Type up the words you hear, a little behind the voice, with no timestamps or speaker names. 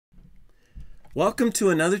Welcome to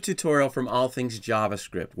another tutorial from All Things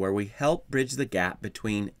JavaScript, where we help bridge the gap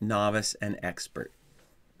between novice and expert.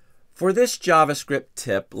 For this JavaScript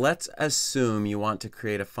tip, let's assume you want to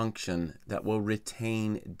create a function that will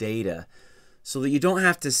retain data so that you don't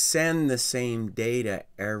have to send the same data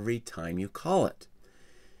every time you call it.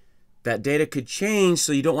 That data could change,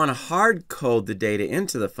 so you don't want to hard code the data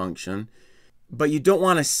into the function, but you don't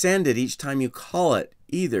want to send it each time you call it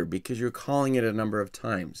either, because you're calling it a number of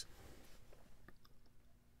times.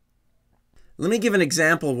 Let me give an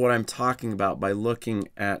example of what I'm talking about by looking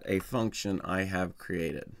at a function I have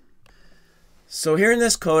created. So here in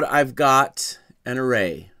this code, I've got an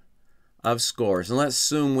array of scores. And let's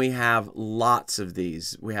assume we have lots of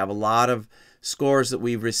these. We have a lot of scores that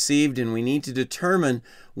we've received, and we need to determine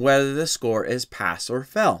whether the score is pass or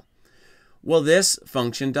fail. Well, this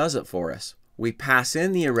function does it for us. We pass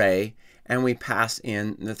in the array, and we pass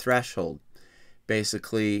in the threshold.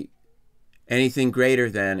 Basically, anything greater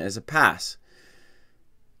than is a pass.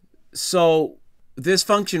 So this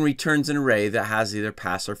function returns an array that has either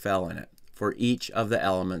pass or fail in it for each of the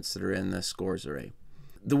elements that are in the scores array.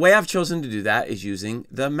 The way I've chosen to do that is using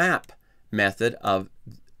the map method of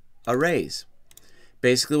arrays.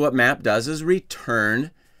 Basically, what map does is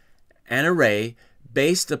return an array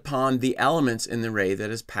based upon the elements in the array that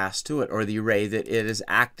is passed to it, or the array that it is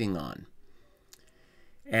acting on.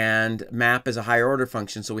 And map is a higher order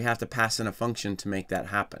function, so we have to pass in a function to make that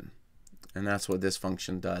happen. And that's what this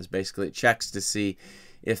function does. Basically, it checks to see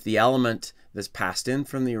if the element that's passed in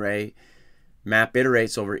from the array, map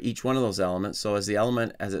iterates over each one of those elements. So as the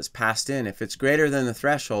element, as it's passed in, if it's greater than the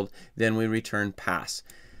threshold, then we return pass.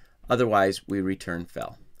 Otherwise, we return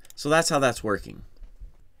fail. So that's how that's working.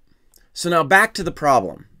 So now back to the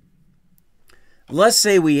problem. Let's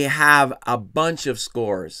say we have a bunch of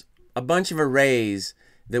scores, a bunch of arrays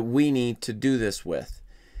that we need to do this with.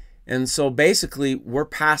 And so basically, we're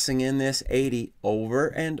passing in this 80 over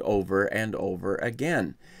and over and over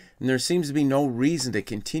again. And there seems to be no reason to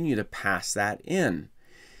continue to pass that in.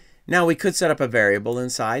 Now, we could set up a variable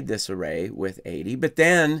inside this array with 80, but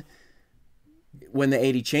then when the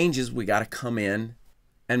 80 changes, we got to come in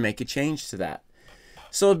and make a change to that.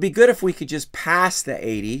 So it'd be good if we could just pass the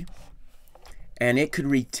 80 and it could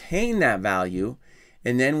retain that value,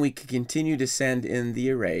 and then we could continue to send in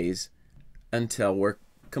the arrays until we're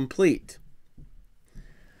complete.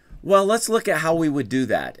 Well, let's look at how we would do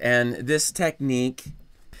that. And this technique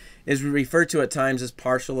is referred to at times as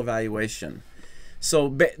partial evaluation. So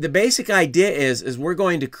the basic idea is we're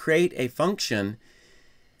going to create a function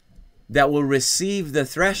that will receive the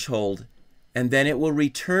threshold, and then it will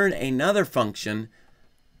return another function,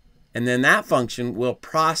 and then that function will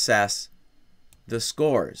process the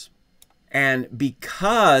scores. And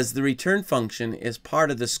because the return function is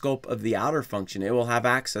part of the scope of the outer function, it will have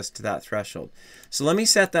access to that threshold. So let me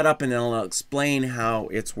set that up, and then I'll explain how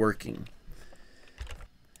it's working.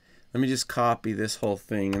 Let me just copy this whole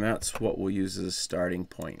thing, and that's what we'll use as a starting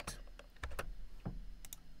point.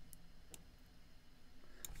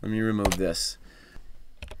 Let me remove this.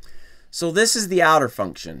 So this is the outer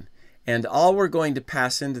function, and all we're going to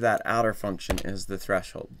pass into that outer function is the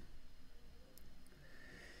threshold.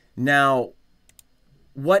 Now,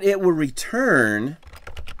 what it will return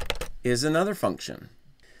is another function.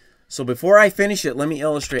 So before I finish it, let me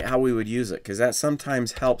illustrate how we would use it, because that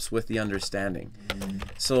sometimes helps with the understanding.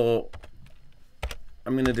 So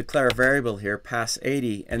I'm going to declare a variable here, pass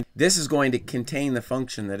 80, and this is going to contain the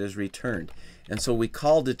function that is returned. And so we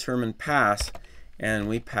call determine pass, and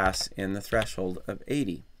we pass in the threshold of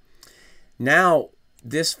 80. Now,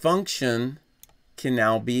 this function can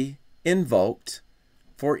now be invoked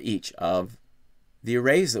for each of the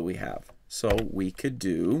arrays that we have. So we could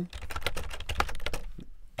do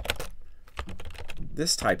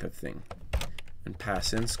this type of thing and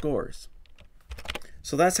pass in scores.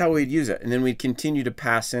 So that's how we'd use it. And then we'd continue to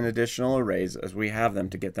pass in additional arrays as we have them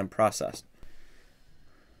to get them processed.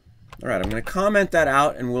 All right, I'm going to comment that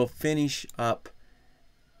out, and we'll finish up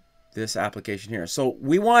this application here. So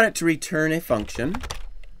we want it to return a function,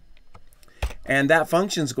 and that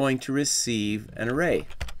function is going to receive an array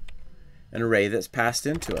that's passed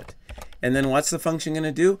into it. And then what's the function going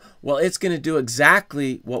to do? Well, it's going to do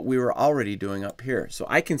exactly what we were already doing up here. So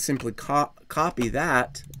I can simply copy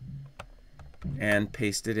that and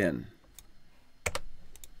paste it in.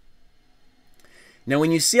 Now,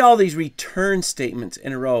 when you see all these return statements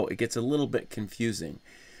in a row, it gets a little bit confusing.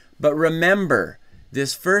 But remember,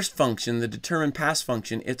 this first function, the determine pass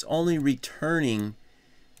function, it's only returning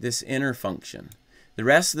this inner function. The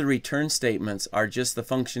rest of the return statements are just the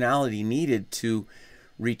functionality needed to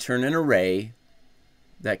return an array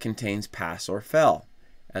that contains pass or fail.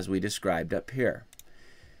 as we described up here.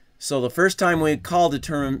 So the first time we call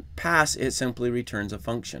determine pass, it simply returns a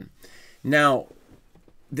function. Now,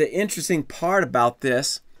 the interesting part about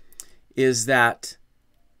this is that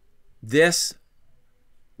this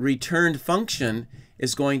returned function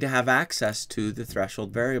is going to have access to the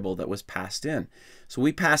threshold variable that was passed in. So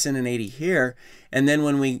we pass in an 80 here, and then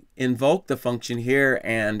when we invoke the function here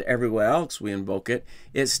and everywhere else we invoke it,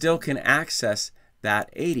 it still can access that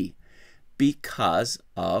 80 because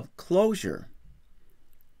of closure.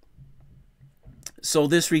 So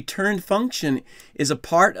this returned function is a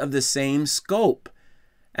part of the same scope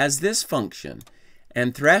as this function,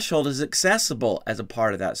 and threshold is accessible as a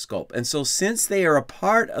part of that scope. And so since they are a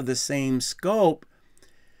part of the same scope,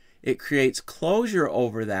 it creates closure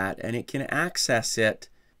over that, and it can access it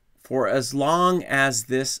for as long as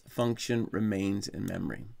this function remains in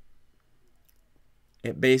memory.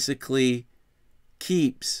 It basically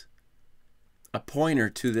keeps a pointer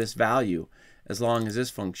to this value as long as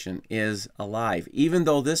this function is alive, even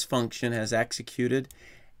though this function has executed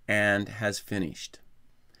and has finished.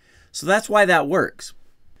 So that's why that works.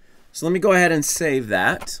 So let me go ahead and save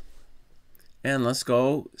that, and let's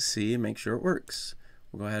go see and make sure it works.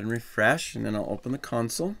 We'll go ahead and refresh, and then I'll open the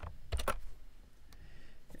console.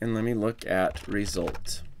 And let me look at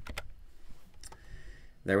result.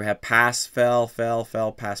 There we have pass, fell, fell,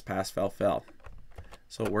 fell, pass, pass, fell, fell.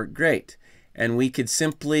 So it worked great. And we could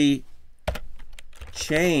simply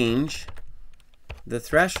change the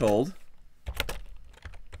threshold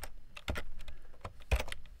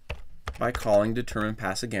by calling determine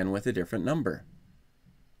pass again with a different number.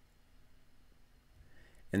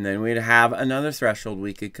 And then we'd have another threshold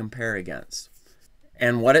we could compare against.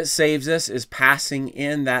 And what it saves us is passing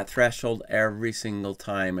in that threshold every single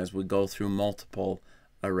time as we go through multiple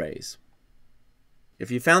arrays.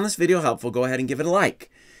 If you found this video helpful, go ahead and give it a like.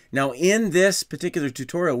 Now, in this particular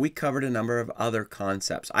tutorial, we covered a number of other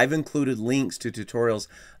concepts. I've included links to tutorials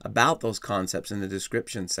about those concepts in the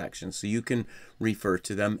description section, so you can refer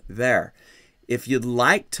to them there. If you'd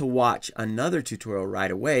like to watch another tutorial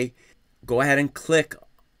right away, go ahead and click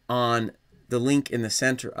on the link in the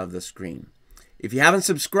center of the screen. If you haven't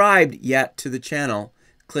subscribed yet to the channel,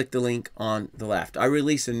 click the link on the left. I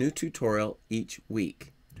release a new tutorial each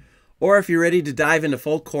week. Or if you're ready to dive into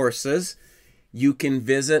full courses, you can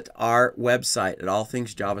visit our website at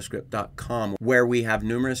allthingsjavascript.com, where we have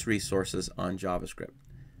numerous resources on JavaScript.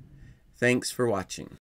 Thanks for watching.